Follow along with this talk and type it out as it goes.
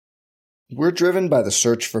We're driven by the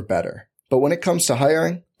search for better. But when it comes to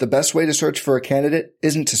hiring, the best way to search for a candidate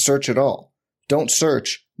isn't to search at all. Don't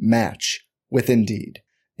search, match with Indeed.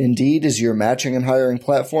 Indeed is your matching and hiring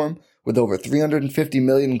platform with over 350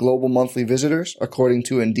 million global monthly visitors, according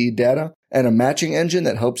to Indeed data, and a matching engine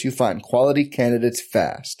that helps you find quality candidates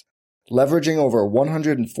fast. Leveraging over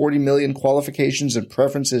 140 million qualifications and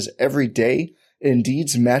preferences every day,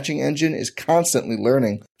 Indeed's matching engine is constantly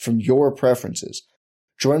learning from your preferences.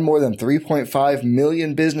 Join more than 3.5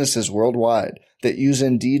 million businesses worldwide that use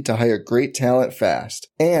Indeed to hire great talent fast.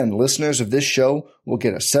 And listeners of this show will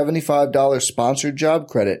get a $75 sponsored job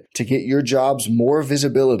credit to get your jobs more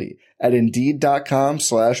visibility at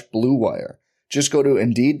Indeed.com/Blue Wire. Just go to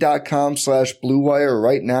Indeed.com/Blue Wire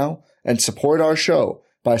right now and support our show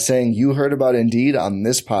by saying you heard about Indeed on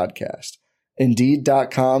this podcast.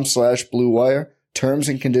 Indeed.com/Blue Wire. Terms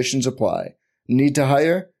and conditions apply. Need to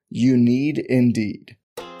hire? You need Indeed.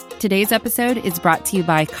 Today's episode is brought to you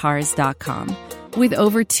by Cars.com. With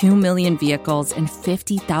over 2 million vehicles and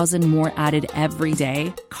 50,000 more added every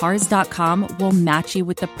day, Cars.com will match you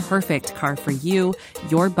with the perfect car for you,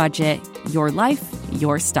 your budget, your life,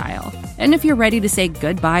 your style. And if you're ready to say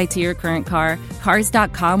goodbye to your current car,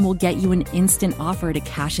 Cars.com will get you an instant offer to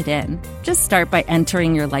cash it in. Just start by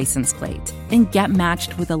entering your license plate and get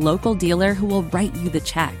matched with a local dealer who will write you the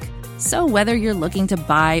check. So whether you're looking to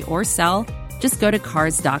buy or sell, just go to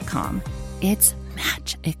Cars.com. It's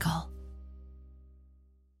magical.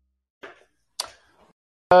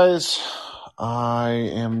 Guys, I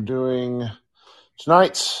am doing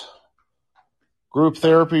tonight's group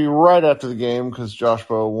therapy right after the game because Josh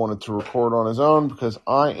Bowe wanted to record on his own because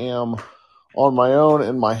I am on my own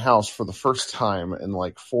in my house for the first time in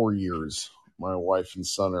like 4 years. My wife and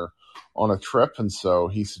son are on a trip, and so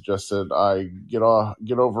he suggested I get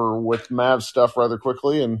over with Mav stuff rather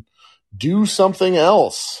quickly and do something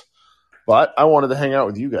else. But I wanted to hang out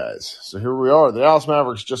with you guys. So here we are. The Dallas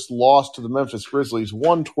Mavericks just lost to the Memphis Grizzlies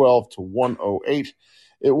 112-108.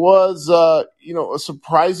 It was, a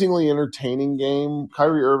surprisingly entertaining game.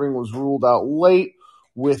 Kyrie Irving was ruled out late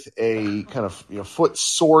with a kind of foot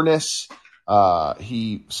soreness.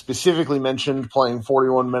 He specifically mentioned playing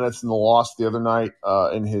 41 minutes in the loss the other night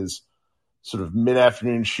in his sort of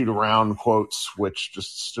mid-afternoon shoot-around quotes, which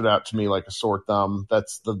just stood out to me like a sore thumb.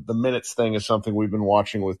 That's the minutes thing is something we've been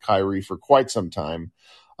watching with Kyrie for quite some time.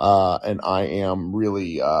 And I am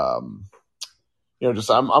really, I'm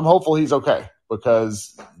hopeful he's okay,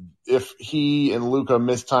 because if he and Luka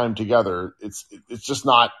miss time together, it's just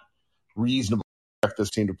not reasonable to expect this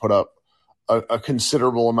team to put up a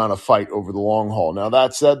considerable amount of fight over the long haul. Now,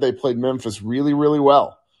 that said, they played Memphis really, really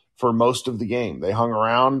well for most of the game. They hung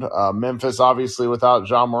around. Memphis, obviously, without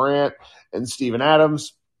Ja Morant and Steven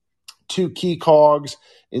Adams, two key cogs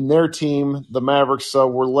in their team. The Mavericks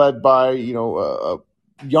were led by,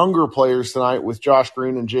 younger players tonight with Josh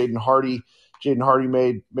Green and Jaden Hardy. Jaden Hardy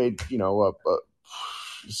made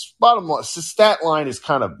bottom line, stat line is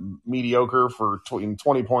kind of mediocre for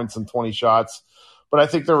 20 points and 20 shots. But I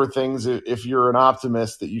think there were things, if you're an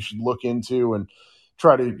optimist, that you should look into and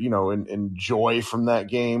try to, enjoy from that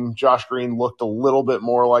game. Josh Green looked a little bit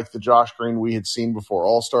more like the Josh Green we had seen before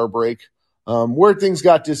All-Star break. Where things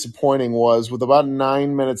got disappointing was with about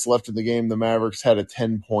 9 minutes left in the game, the Mavericks had a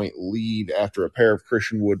 10-point lead after a pair of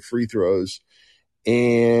Christian Wood free throws.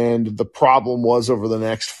 And the problem was over the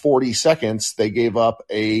next 40 seconds, they gave up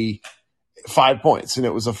 5 points, and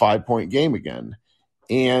it was a 5-point game again.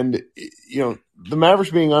 And, the Mavericks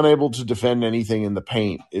being unable to defend anything in the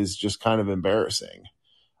paint is just kind of embarrassing.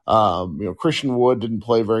 Christian Wood didn't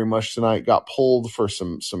play very much tonight, got pulled for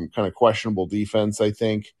some kind of questionable defense, I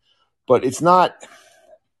think. But it's not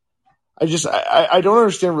 – I don't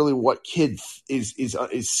understand really what Kidd is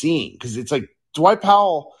seeing, because it's like Dwight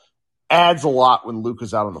Powell adds a lot when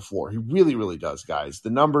Luka's out on the floor. He really, really does, guys. The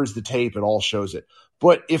numbers, the tape, it all shows it.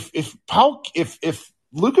 But if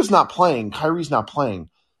Luka's not playing, Kyrie's not playing,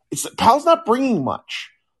 Powell's not bringing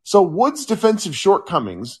much. So Wood's defensive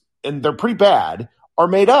shortcomings, and they're pretty bad, are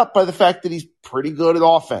made up by the fact that he's pretty good at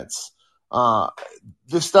offense.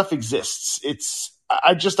 This stuff exists.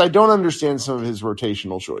 I don't understand some of his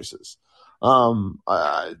rotational choices.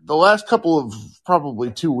 The last couple of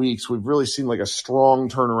probably 2 weeks, we've really seen like a strong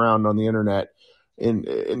turnaround on the internet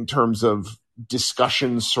in terms of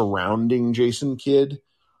discussions surrounding Jason Kidd.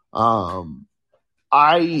 I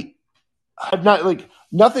have not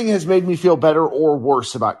nothing has made me feel better or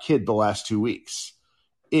worse about Kidd the last 2 weeks.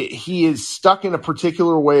 He is stuck in a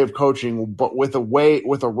particular way of coaching, but with a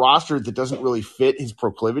roster that doesn't really fit his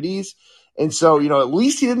proclivities. And so, at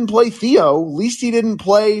least he didn't play Theo. At least he didn't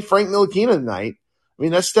play Frank Ntilikina tonight. I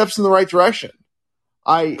mean, that steps in the right direction.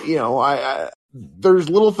 there's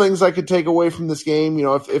little things I could take away from this game.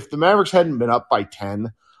 If the Mavericks hadn't been up by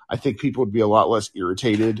 10, I think people would be a lot less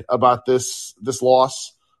irritated about this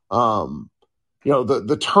loss.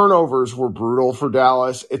 The turnovers were brutal for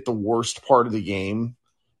Dallas at the worst part of the game.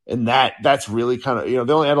 And that's really kind of,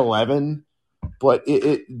 they only had 11, but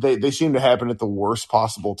they seem to happen at the worst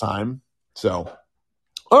possible time. So,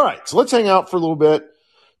 all right. So let's hang out for a little bit,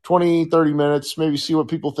 20, 30 minutes, maybe see what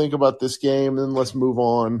people think about this game. And then let's move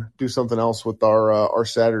on, do something else with our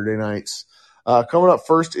Saturday nights. Coming up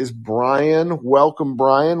first is Brian. Welcome,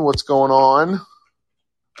 Brian. What's going on?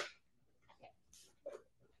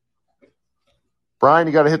 Brian,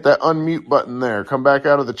 you got to hit that unmute button there. Come back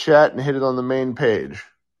out of the chat and hit it on the main page.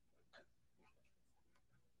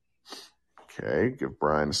 Okay, give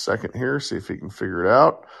Brian a second here, see if he can figure it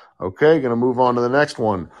out. Okay, going to move on to the next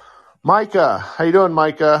one. Micah, how you doing,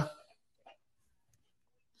 Micah?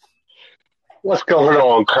 What's going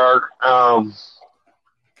on, Kirk? I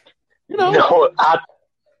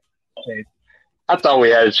thought we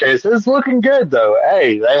had a chance. It's looking good, though.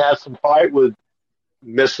 Hey, they had some fight with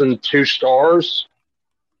missing 2 stars.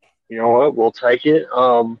 You know what? We'll take it. At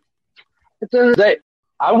the end of the day,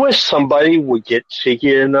 I wish somebody would get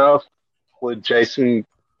cheeky enough with Jason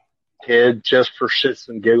Kidd just for shits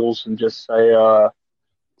and giggles and just say,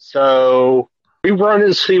 so we run in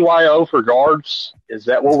CYO for guards. Is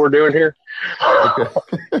that what we're doing here?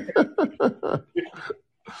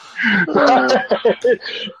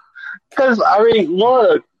 Because,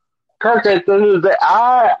 look, Kirk, at the end of the day,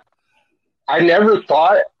 I never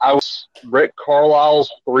thought I was Rick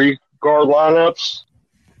Carlisle's 3-guard lineups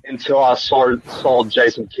until I saw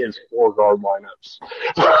Jason Kidd's 4-guard lineups.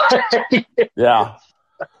 Yeah.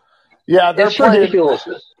 Yeah, it's ridiculous.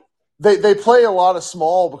 They play a lot of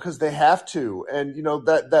small because they have to. And,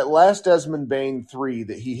 that last Desmond Bane 3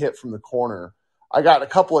 that he hit from the corner, I got a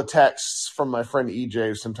couple of texts from my friend EJ,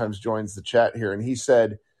 who sometimes joins the chat here, and he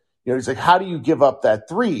said, he's like, how do you give up that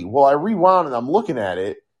 3? Well, I rewound and I'm looking at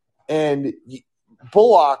it, and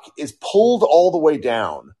Bullock is pulled all the way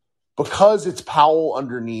down because it's Powell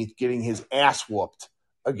underneath getting his ass whooped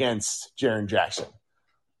against Jaren Jackson.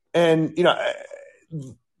 And,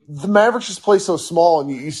 the Mavericks just play so small,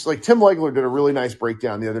 and you like Tim Legler did a really nice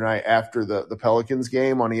breakdown the other night after the Pelicans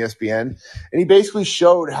game on ESPN, and he basically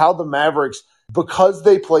showed how the Mavericks, because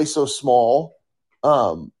they play so small,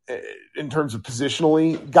 in terms of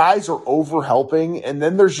positionally, guys are over helping, and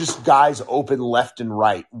then there's just guys open left and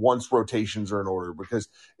right once rotations are in order, because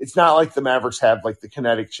it's not like the Mavericks have like the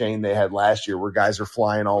kinetic chain they had last year where guys are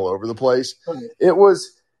flying all over the place.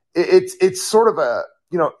 It's sort of a,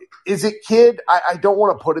 is it Kidd? I don't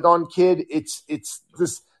want to put it on Kidd. It's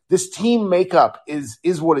this team makeup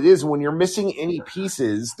is what it is. When you're missing any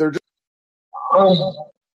pieces, they're just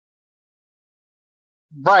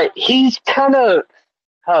right. He's kind of,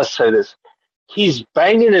 how to say this? He's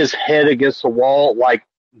banging his head against the wall. Like,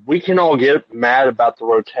 we can all get mad about the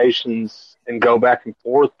rotations and go back and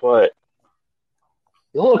forth, but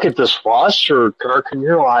you look at this roster, Kirk, and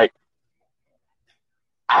you're like,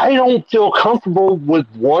 I don't feel comfortable with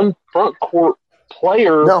one front court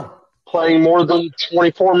player playing more than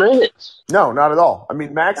 24 minutes. No, not at all. I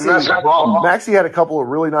mean, Maxey had a couple of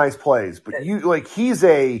really nice plays, but you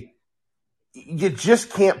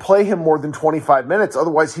just can't play him more than 25 minutes.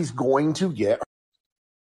 Otherwise, he's going to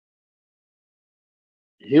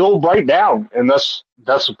he'll break down, and that's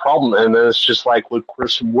the problem. And then it's just like with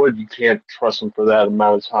Christian Wood, you can't trust him for that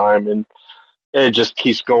amount of time, and it just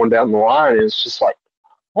keeps going down the line. And it's just like,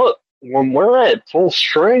 look, when we're at full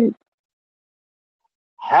strength,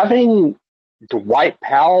 having Dwight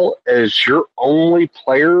Powell as your only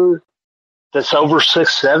player that's over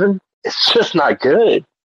 6'7", it's just not good.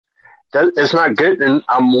 It's not good, and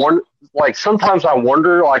sometimes I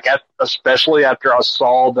wonder, especially after I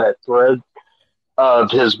saw that thread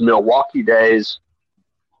of his Milwaukee days,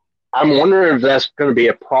 I'm wondering if that's going to be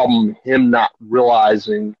a problem, him not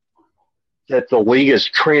realizing that the league is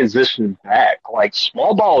transitioning back. Like,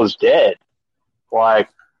 small ball is dead. Like,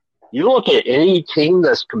 you look at any team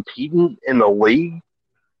that's competing in the league,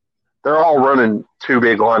 they're all running 2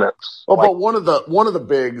 big lineups. Well, but one of the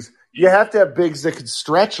bigs, you have to have bigs that can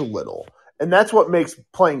stretch a little. And that's what makes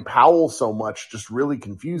playing Powell so much just really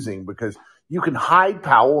confusing, because you can hide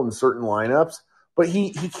Powell in certain lineups, but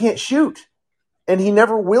he can't shoot, and he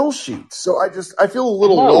never will shoot. So I feel a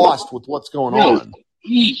little lost with what's going on.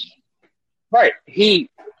 He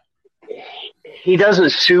doesn't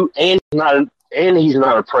shoot, and he's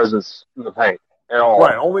not a presence in the paint at all.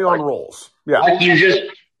 Right, only on rolls. Yeah,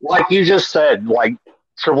 like you just said, like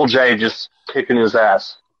Triple J just kicking his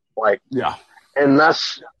ass. And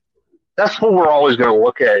that's that's what we're always going to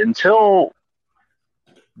look at until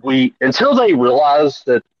they realize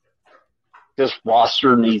that this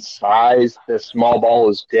roster needs size, that small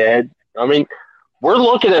ball is dead. I mean, we're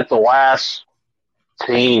looking at the last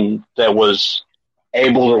team that was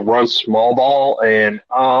able to run small ball, and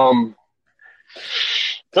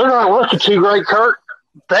they're not looking too great, Kurt.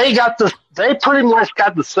 They pretty much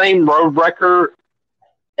got the same road record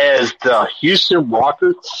as the Houston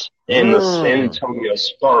Rockets and the San Antonio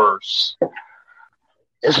Spurs.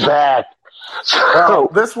 It's bad. Well,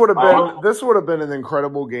 this would have been an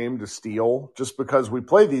incredible game to steal, just because we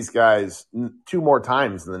play these guys 2 more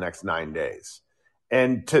times in the next 9 days,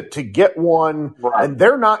 and to get one, right. And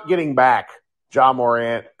they're not getting back Ja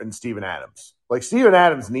Morant and Steven Adams. Like, Steven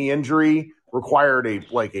Adams' knee injury required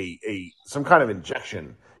some kind of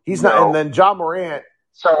injection. He's not, and then Ja Morant.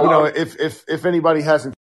 So if anybody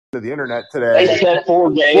hasn't to the internet today, they said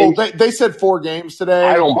 4 games. Well, they said 4 games today.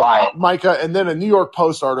 I don't buy it, Micah. And then a New York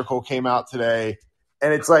Post article came out today,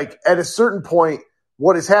 and it's like, at a certain point,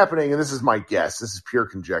 what is happening, and this is my guess, this is pure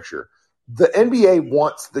conjecture, the NBA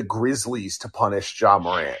wants the Grizzlies to punish Ja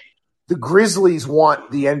Morant. The Grizzlies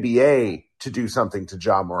want the NBA to do something to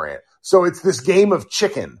Ja Morant. So it's this game of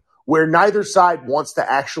chicken where neither side wants to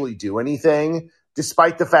actually do anything,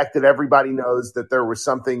 despite the fact that everybody knows that there was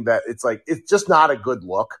something that it's just not a good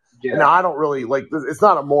look. Yeah. And I don't really it's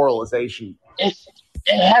not a moralization. It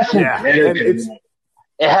hasn't. Yeah.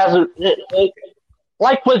 It hasn't.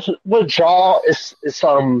 Like with Ja, it's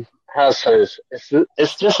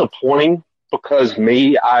disappointing because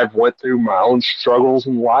I've went through my own struggles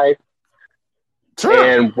in life. Sure.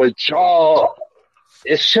 And with Ja,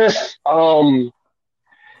 it's just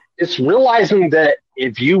it's realizing that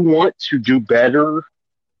if you want to do better,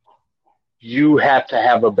 you have to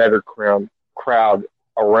have a better crowd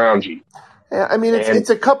around you. Yeah, I mean,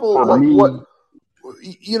 it's a couple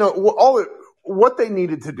what they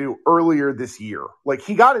needed to do earlier this year. Like,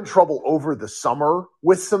 he got in trouble over the summer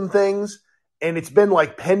with some things, and it's been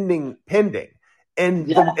pending. And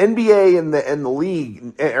the NBA and the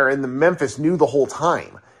league or in the Memphis knew the whole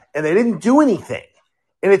time, and they didn't do anything.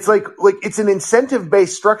 And it's like it's an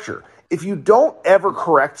incentive-based structure. If you don't ever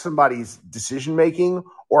correct somebody's decision-making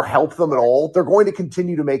or help them at all, they're going to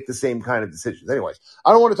continue to make the same kind of decisions. Anyways,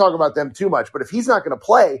 I don't want to talk about them too much, but if he's not going to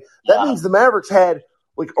play, that means the Mavericks had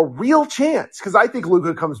a real chance. Because I think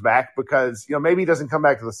Luka comes back because, maybe he doesn't come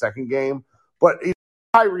back to the second game. But if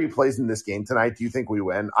Kyrie plays in this game tonight, do you think we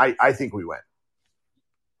win? I think we win.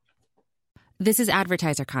 This is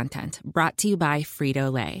advertiser content brought to you by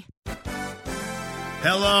Frito-Lay.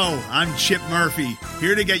 Hello, I'm Chip Murphy,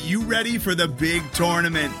 here to get you ready for the big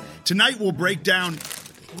tournament. Tonight we'll break down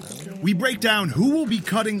who will be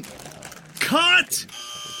cutting. Cut!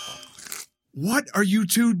 What are you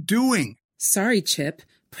two doing? Sorry, Chip.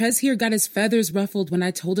 Prez here got his feathers ruffled when I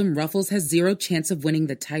told him Ruffles has 0 chance of winning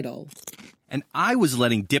the title. And I was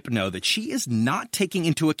letting Dip know that she is not taking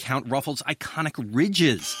into account Ruffles' iconic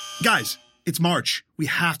ridges. Guys, it's March. We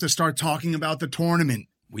have to start talking about the tournament.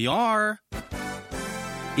 We are.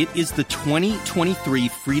 It is the 2023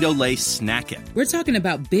 Frito-Lay Snack It. We're talking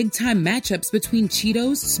about big-time matchups between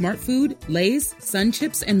Cheetos, Smart Food, Lay's, Sun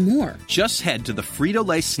Chips, and more. Just head to the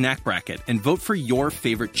Frito-Lay Snack Bracket and vote for your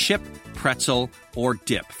favorite chip, pretzel, or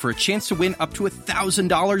dip for a chance to win up to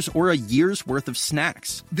 $1,000 or a year's worth of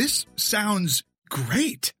snacks. This sounds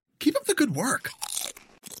great. Keep up the good work.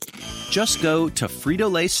 Just go to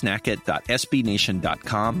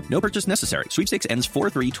fritolaysnackit.sbnation.com. No purchase necessary. Sweepstakes ends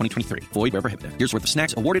 4/3/2023. Void where prohibited. Year's worth of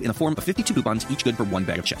snacks awarded in the form of 52 coupons, each good for 1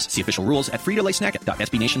 bag of chips. See official rules at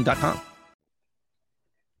fritolaysnackit.sbnation.com.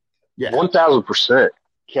 Yeah, 1,000%.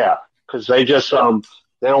 Yeah, because they just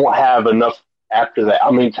they don't have enough after that.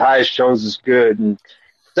 I mean, Tyus Jones is good, and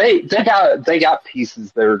they got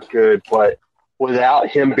pieces that are good, but without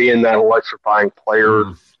him being that electrifying player,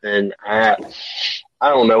 and I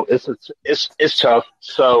don't know. It's tough.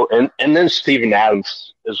 So and then Steven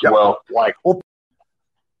Adams as well.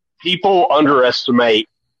 People underestimate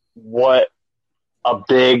what a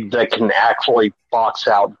big that can actually box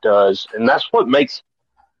out does, and that's what makes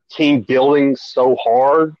team building so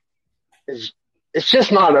hard. It's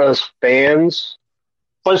just not us fans,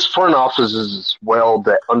 but it's front offices as well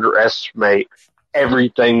that underestimate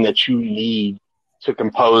everything that you need to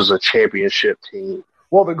compose a championship team.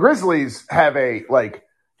 Well, the Grizzlies have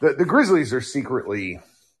the Grizzlies are secretly,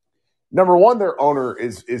 number one, their owner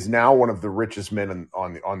is now one of the richest men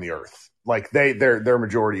on the earth. They're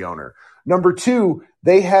majority owner. Number two,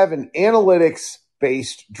 they have an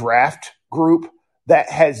analytics-based draft group that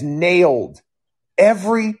has nailed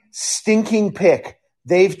every stinking pick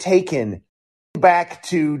they've taken back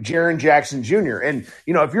to Jaren Jackson Jr. And,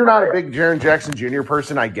 if you're not a big Jaren Jackson Jr.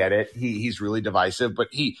 person, I get it. He's really divisive, but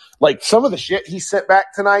some of the shit he sent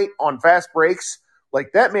back tonight on fast breaks,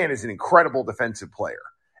 that man is an incredible defensive player.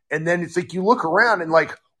 And then it's you look around and we're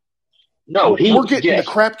getting the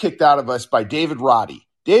crap kicked out of us by David Roddy.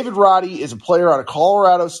 David Roddy is a player out of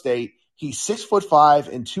Colorado State. He's 6'5"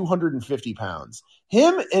 and 250 pounds.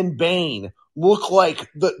 Him and Bane look like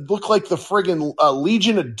the friggin'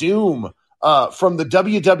 Legion of Doom from the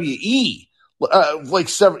WWE.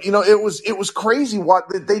 It was crazy. What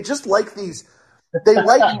they just like these. They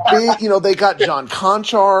like big. They got John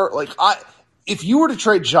Conchar. If you were to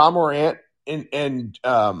trade Ja Morant and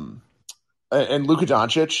Luka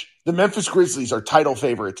Doncic, the Memphis Grizzlies are title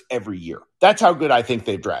favorites every year. That's how good I think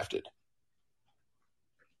they've drafted.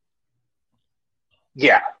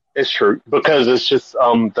 Yeah, it's true because it's just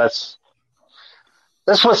that's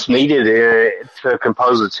what's needed to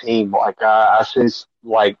compose a team. I see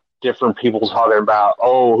different people talking about,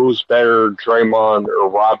 who's better, Draymond or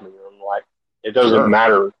Rodman? I'm it doesn't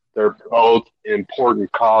matter. They're both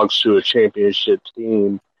important cogs to a championship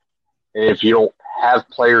team, and if you don't have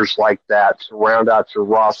players like that to round out your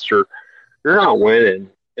roster, you're not winning.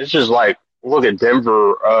 It's just look at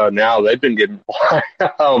Denver now. They've been getting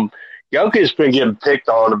Jokic's been getting picked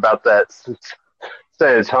on about that San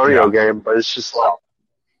Antonio game, but it's just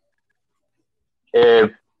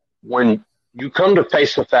when you come to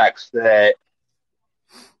face the facts that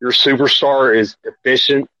your superstar is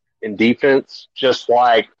efficient in defense, just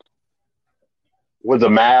like with the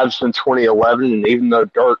Mavs in 2011, and even though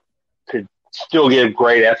Dirk could still give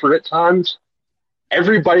great effort at times,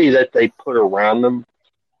 everybody that they put around them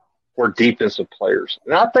were defensive players.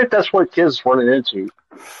 And I think that's what Kid's running into.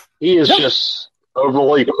 He is just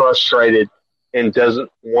overly frustrated and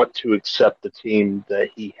doesn't want to accept the team that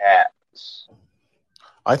he has.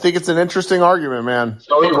 I think it's an interesting argument, man.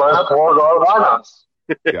 So he runs for our lineups.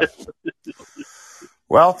 Yeah.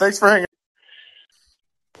 Well, thanks for hanging.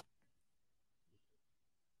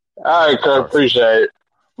 All right, Kurt, appreciate it.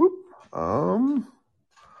 Let's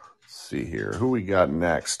see here. Who we got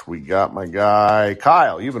next? We got my guy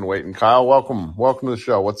Kyle. You've been waiting, Kyle. Welcome to the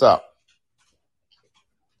show. What's up?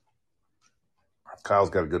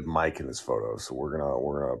 Kyle's got a good mic in his photo, so we're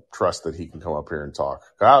gonna trust that he can come up here and talk.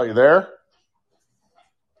 Kyle, you there?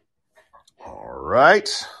 All right.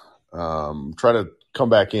 Try to come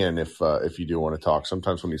back in if you do want to talk.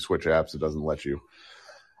 Sometimes when you switch apps, it doesn't let you.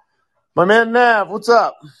 My man Nav, what's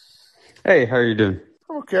up? Hey, how are you doing?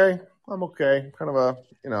 I'm okay. Kind of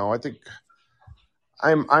I think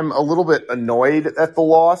I'm a little bit annoyed at the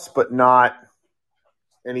loss, but not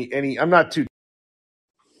any. I'm not too.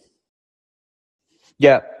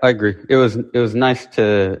 Yeah, I agree. It was nice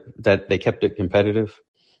that they kept it competitive.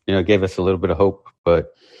 It gave us a little bit of hope,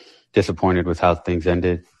 but disappointed with how things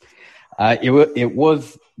ended. It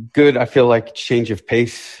was good. I feel like change of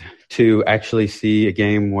pace to actually see a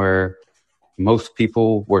game where most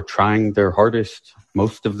people were trying their hardest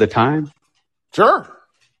most of the time. Sure.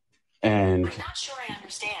 And I'm not sure I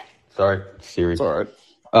understand. Sorry, Siri. It's all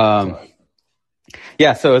right.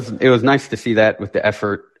 Yeah, so it was nice to see that with the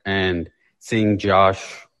effort and seeing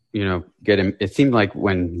Josh, get him. It seemed like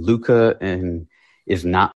when Luka is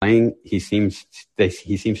not playing, he seems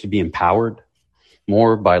to be empowered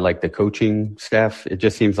more by the coaching staff. It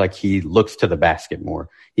just seems like he looks to the basket more.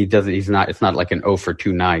 It's not like an 0 for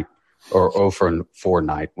 2 night or 0 for 4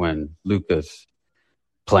 night when Luka's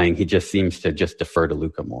playing. He just seems to just defer to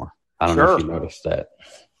Luka more. I don't know if you noticed that.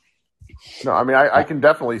 No, I mean, I can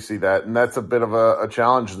definitely see that. And that's a bit of a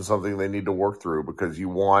challenge and something they need to work through because you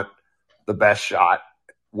want the best shot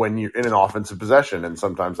when you're in an offensive possession. And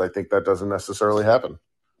sometimes I think that doesn't necessarily happen.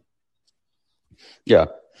 Yeah.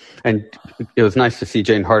 And it was nice to see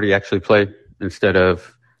Jane Hardy actually play instead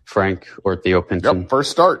of Frank or Theo Pinson. Yep,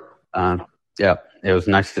 first start. Yeah, it was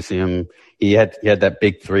nice to see him. He had that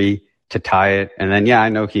big three to tie it. And then, I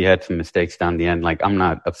know he had some mistakes down the end. I'm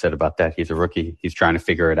not upset about that. He's a rookie. He's trying to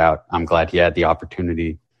figure it out. I'm glad he had the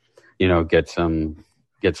opportunity, get some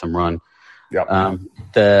run. Yeah.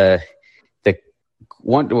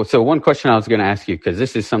 One question I was going to ask you, because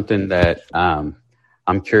this is something that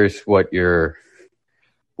I'm curious what your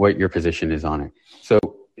position is on it.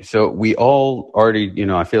 So we all already,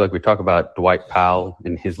 I feel like we talk about Dwight Powell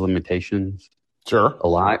and his limitations sure a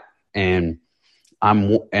lot. And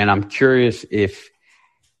I'm curious if,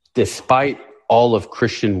 despite all of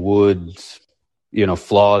Christian Wood's,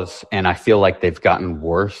 flaws, and I feel like they've gotten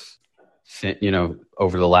worse,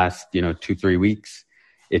 over the last, 2-3 weeks,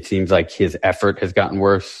 it seems like his effort has gotten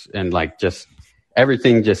worse and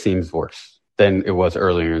everything just seems worse than it was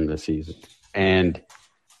earlier in the season. And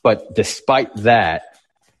But despite that,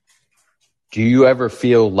 do you ever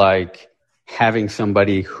feel like having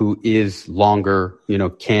somebody who is longer,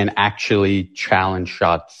 can actually challenge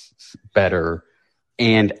shots better,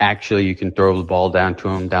 and actually you can throw the ball down to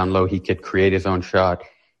him down low, he could create his own shot,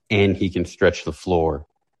 and he can stretch the floor?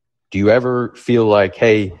 Do you ever feel like,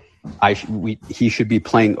 hey, he should be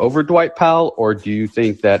playing over Dwight Powell, or do you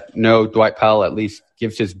think that, no, Dwight Powell at least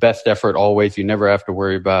gives his best effort always, you never have to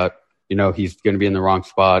worry about, he's going to be in the wrong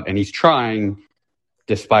spot, and he's trying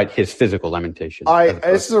despite his physical limitations?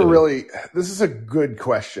 This is a good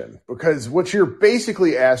question, because what you're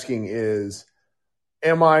basically asking is,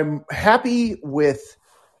 am I happy with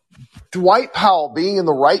Dwight Powell being in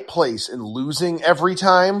the right place and losing every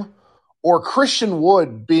time, or Christian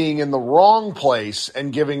Wood being in the wrong place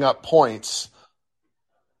and giving up points,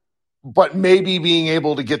 but maybe being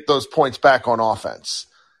able to get those points back on offense?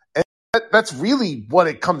 And that's really what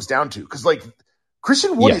it comes down to, because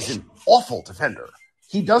Christian Wood is an awful defender.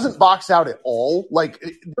 He doesn't box out at all.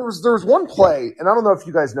 There was one play, and I don't know if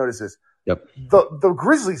you guys noticed this. Yep. The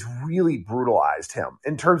Grizzlies really brutalized him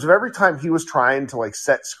in terms of every time he was trying to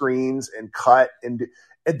set screens and cut, and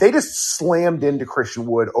they just slammed into Christian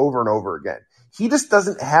Wood over and over again. He just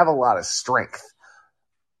doesn't have a lot of strength.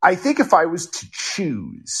 I think if I was to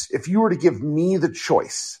choose, if you were to give me the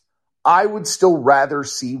choice, I would still rather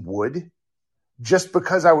see Wood, just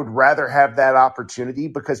because I would rather have that opportunity,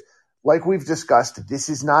 because like we've discussed, this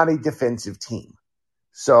is not a defensive team.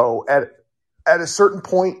 So at a certain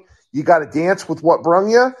point, you got to dance with what brung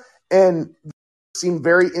you, and seem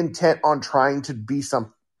very intent on trying to be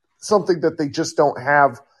something that they just don't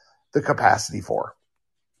have the capacity for.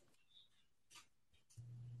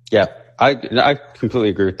 Yeah, I completely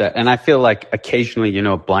agree with that. And I feel like occasionally,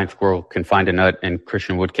 a blind squirrel can find a nut, and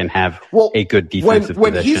Christian Wood can have a good defensive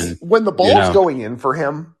position. When the ball's going in for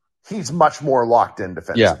him, he's much more locked in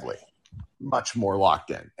defensively. Yeah. Much more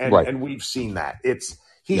locked in. And we've seen that.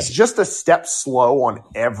 He's just a step slow on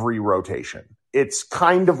every rotation. It's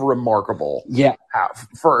kind of remarkable. Yeah.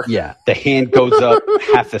 The hand goes up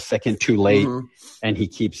half a second too late, and he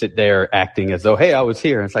keeps it there acting as though, hey, I was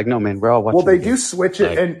here. And it's like, no, man, we're all watching. Well, they do switch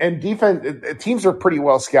it, and defense teams are pretty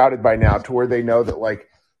well scouted by now to where they know that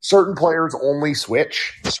certain players only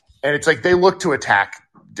switch, and it's they look to attack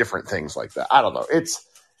different things like that. I don't know.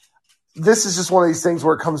 This is just one of these things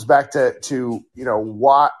where it comes back to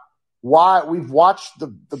why we've watched the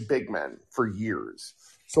big men for years.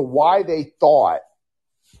 So why they thought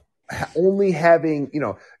only having,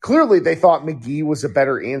 clearly they thought McGee was a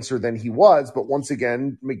better answer than he was, but once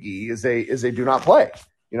again, McGee is a do not play,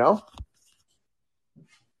 Yeah.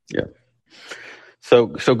 So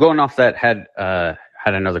going off that, had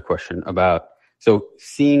another question about,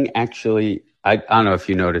 seeing actually, I don't know if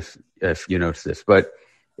you noticed this, but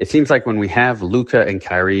it seems like when we have Luka and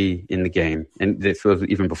Kyrie in the game, and this was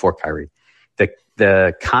even before Kyrie,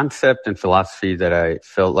 the concept and philosophy that I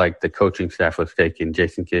felt like the coaching staff was taking,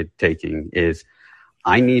 Jason Kidd taking, is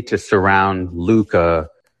I need to surround Luka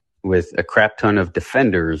with a crap ton of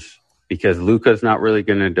defenders, because Luka's not really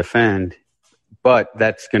going to defend, but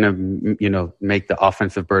that's going to, make the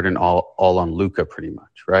offensive burden all on Luka pretty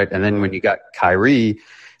much, right? And then when you got Kyrie,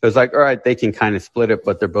 it was like, all right, they can kind of split it,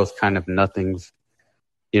 but they're both kind of nothings,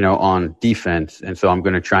 on defense. And so I'm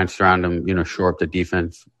going to try and surround them, shore up the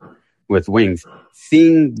defense with wings.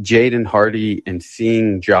 Seeing Jaden Hardy and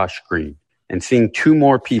seeing Josh Green and seeing two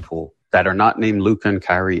more people that are not named Luka and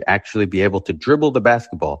Kyrie actually be able to dribble the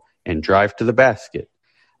basketball and drive to the basket,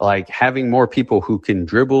 having more people who can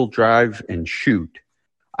dribble, drive, and shoot.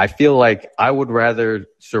 I feel like I would rather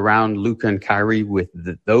surround Luka and Kyrie with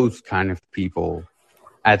those kind of people,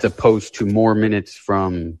 as opposed to more minutes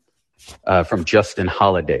from Justin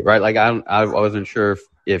Holiday, right? I wasn't sure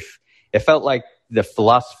if it felt like the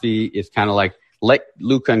philosophy is kind of let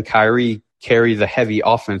Luka and Kyrie carry the heavy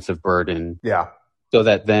offensive burden. Yeah. So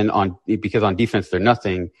that then because on defense they're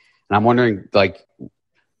nothing. And I'm wondering,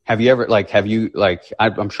 have you ever,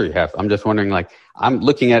 I'm sure you have. I'm just wondering, I'm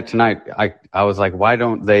looking at tonight. I was like, why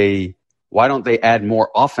don't they add more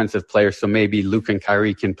offensive players so maybe Luka and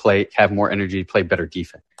Kyrie can have more energy, play better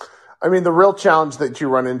defense? I mean, the real challenge that you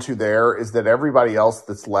run into there is that everybody else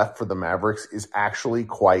that's left for the Mavericks is actually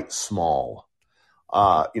quite small.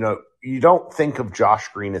 You don't think of Josh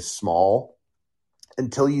Green as small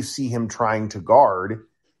until you see him trying to guard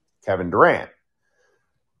Kevin Durant.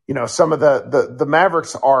 Some of the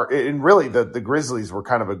Mavericks are, and really the Grizzlies were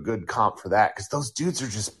kind of a good comp for that, because those dudes are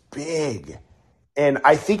just big. And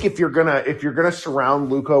I think if you're gonna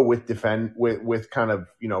surround Luka with kind of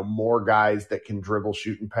more guys that can dribble,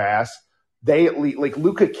 shoot, and pass, they at least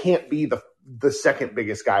Luka can't be the second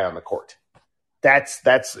biggest guy on the court. That's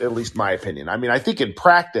at least my opinion. I mean, I think in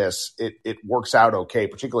practice it works out okay,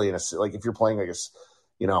 particularly in like if you're playing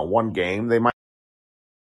one game, they might.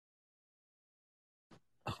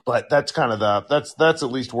 But that's kind of that's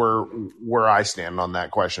at least where I stand on that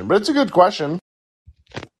question. But it's a good question.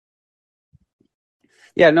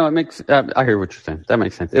 Yeah, no, it makes. I hear what you're saying. That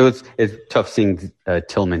makes sense. It's tough seeing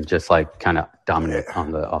Tillman just like kind of dominate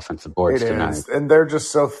on the offensive boards tonight. Is, and they're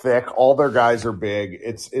just so thick. All their guys are big.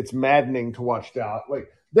 It's maddening to watch Dallas. Like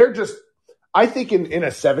they're just. I think in a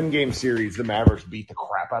 7-game series, the Mavericks beat the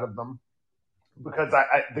crap out of them because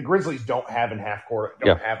the Grizzlies don't have a half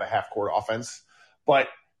court offense, but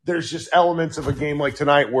there's just elements of a game like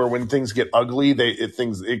tonight where when things get ugly,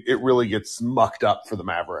 it really gets mucked up for the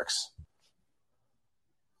Mavericks.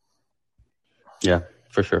 Yeah,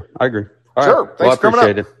 for sure. I agree. All sure. Right. Thanks for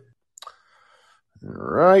coming up. All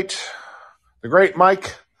right. The great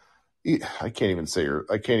Mike. I can't even say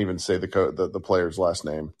the player's last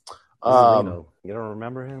name. You don't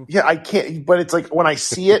remember him? Yeah, I can't. But it's like when I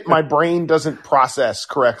see it, my brain doesn't process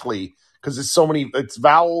correctly because it's so many. It's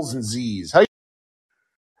vowels and Z's. I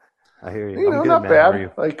hear you. I'm not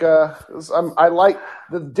bad. Like I like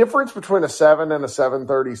the difference between a 7 and a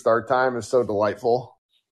 7:30 start time is so delightful.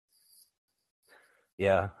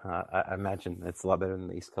 Yeah, I imagine it's a lot better than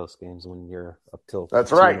the East Coast games when you're up till 2 in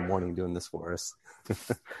the morning doing this for us.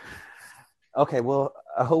 Okay, well,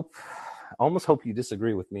 I almost hope you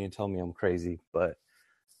disagree with me and tell me I'm crazy, but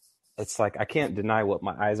it's like I can't deny what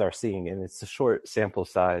my eyes are seeing, and it's a short sample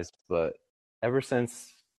size, but ever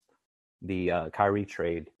since the Kyrie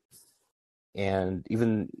trade, and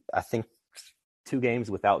even I think 2 games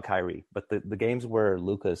without Kyrie, but the games where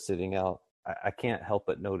Luka is sitting out, I can't help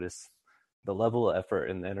but notice the level of effort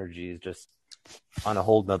and the energy is just on a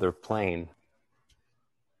whole nother plane.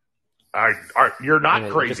 You're not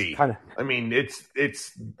crazy. I mean,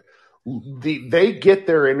 they get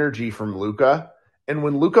their energy from Luka, and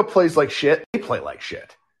when Luka plays like shit, they play like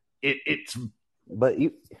shit. But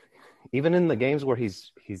even in the games where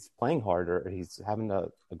he's playing hard or he's having a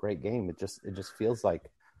great game, it just feels like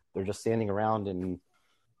they're just standing around and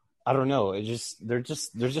I don't know. There's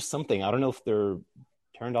just something. I don't know if they're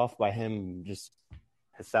turned off by him just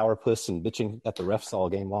his sourpuss and bitching at the refs all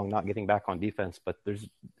game long, not getting back on defense. But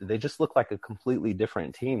they just look like a completely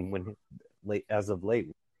different team as of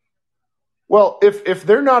late. Well, if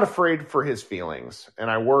they're not afraid for his feelings,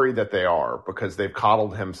 and I worry that they are because they've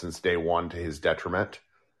coddled him since day one to his detriment,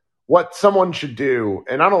 what someone should do,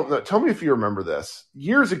 and I don't know, tell me if you remember this,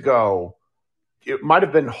 years ago, it might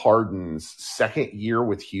have been Harden's second year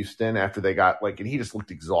with Houston after they got and he just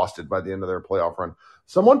looked exhausted by the end of their playoff run.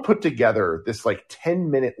 Someone put together this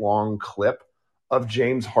 10-minute long clip of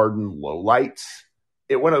James Harden lowlights.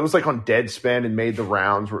 It was on Deadspin and made the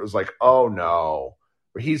rounds where it was like, oh no,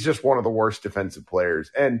 he's just one of the worst defensive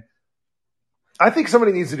players. And I think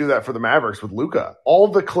somebody needs to do that for the Mavericks with Luka. All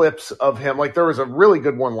the clips of him, there was a really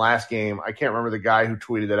good one last game. I can't remember the guy who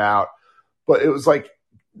tweeted it out, but it was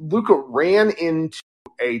Luka ran into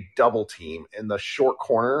a double team in the short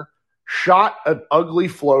corner, shot an ugly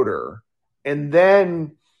floater, and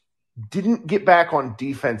then didn't get back on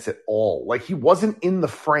defense at all. He wasn't in the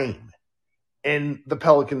frame, and the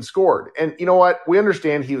Pelicans scored. And you know what? We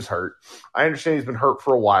understand he was hurt. I understand he's been hurt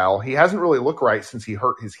for a while. He hasn't really looked right since he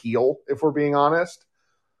hurt his heel, if we're being honest.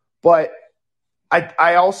 But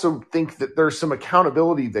I also think that there's some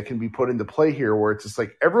accountability that can be put into play here where it's just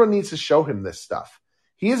everyone needs to show him this stuff.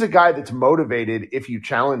 He is a guy that's motivated if you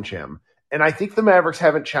challenge him. And I think the Mavericks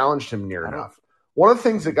haven't challenged him near enough. One of the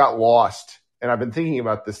things that got lost, and I've been thinking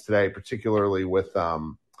about this today, particularly with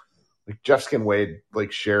Jeff Skinwade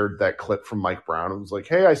shared that clip from Mike Brown. It was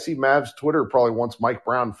hey, I see Mavs Twitter probably wants Mike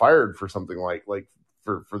Brown fired for something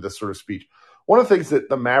for this sort of speech. One of the things that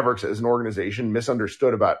the Mavericks as an organization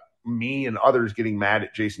misunderstood about me and others getting mad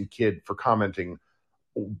at Jason Kidd for commenting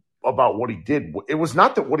about what he did. It was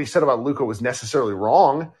not that what he said about Luka was necessarily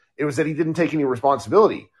wrong. It was that he didn't take any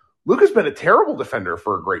responsibility. Luka's been a terrible defender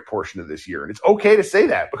for a great portion of this year, and it's okay to say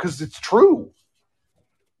that because it's true.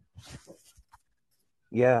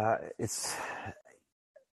 Yeah, it's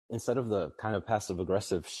instead of the kind of passive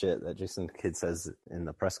aggressive shit that Jason Kidd says in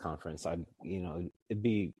the press conference, it'd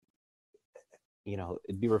be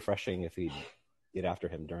refreshing if he'd get after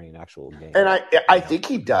him during an actual game. And I think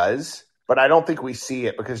he does. But I don't think we see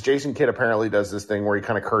it because Jason Kidd apparently does this thing where he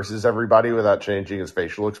kind of curses everybody without changing his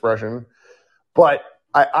facial expression. But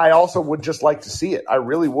I also would just like to see it. I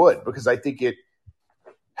really would, because I think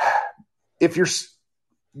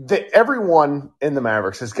everyone in the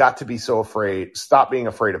Mavericks has got to be stop being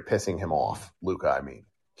afraid of pissing him off. Luka, I mean,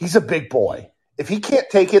 he's a big boy. If he can't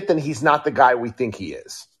take it, then he's not the guy we think he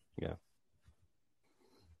is. Yeah.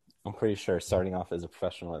 I'm pretty sure starting off as a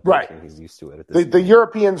professional at Right. 13, he's used to it at this The point.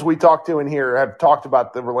 Europeans we talked to in here have talked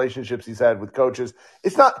about the relationships he's had with coaches.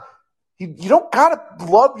 It's not you don't gotta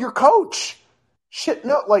love your coach. Shit,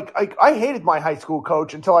 no. Like I hated my high school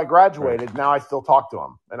coach until I graduated. Right. Now I still talk to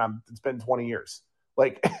him, and it's been 20 years.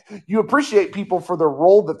 Like you appreciate people for the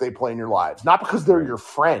role that they play in your lives, not because they're your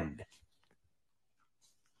friend.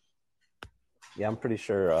 Yeah, I'm pretty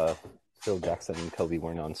sure Phil Jackson and Kobe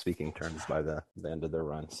weren't on speaking terms by the end of their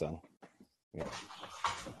run. So,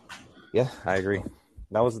 yeah, I agree.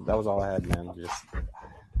 That was all I had, man. Just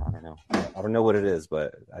I don't know. I don't know what it is,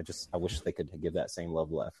 but I wish they could give that same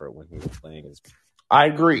level of effort when he was playing. I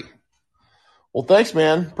agree. Well, thanks,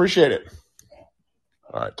 man. Appreciate it.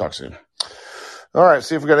 All right, talk soon. All right,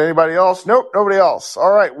 see if we got anybody else. Nope, nobody else.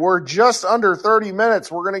 All right, we're just under 30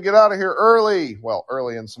 minutes. We're going to get out of here early. Well,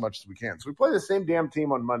 early in so much as we can. So we play the same damn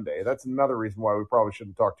team on Monday. That's another reason why we probably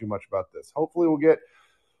shouldn't talk too much about this. Hopefully we'll get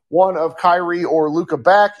one of Kyrie or Luka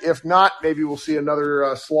back. If not, maybe we'll see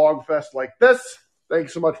another slog fest like this.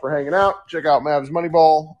 Thanks so much for hanging out. Check out Mavs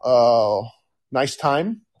Moneyball. Nice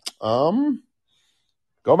time. Go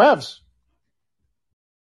Mavs.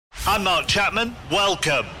 I'm Mark Chapman.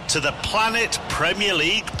 Welcome to the Planet Premier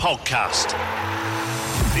League podcast.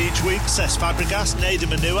 Each week, Cesc Fabregas, Nader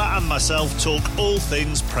Manua and myself talk all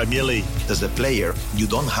things Premier League. As a player, you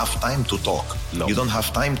don't have time to talk. No. You don't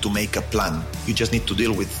have time to make a plan. You just need to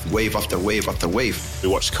deal with wave after wave after wave. We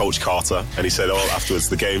watched Coach Carter and he said, afterwards,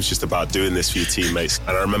 the game's just about doing this for your teammates. And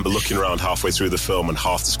I remember looking around halfway through the film and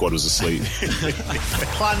half the squad was asleep.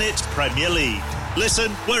 Planet Premier League.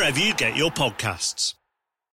 Listen wherever you get your podcasts.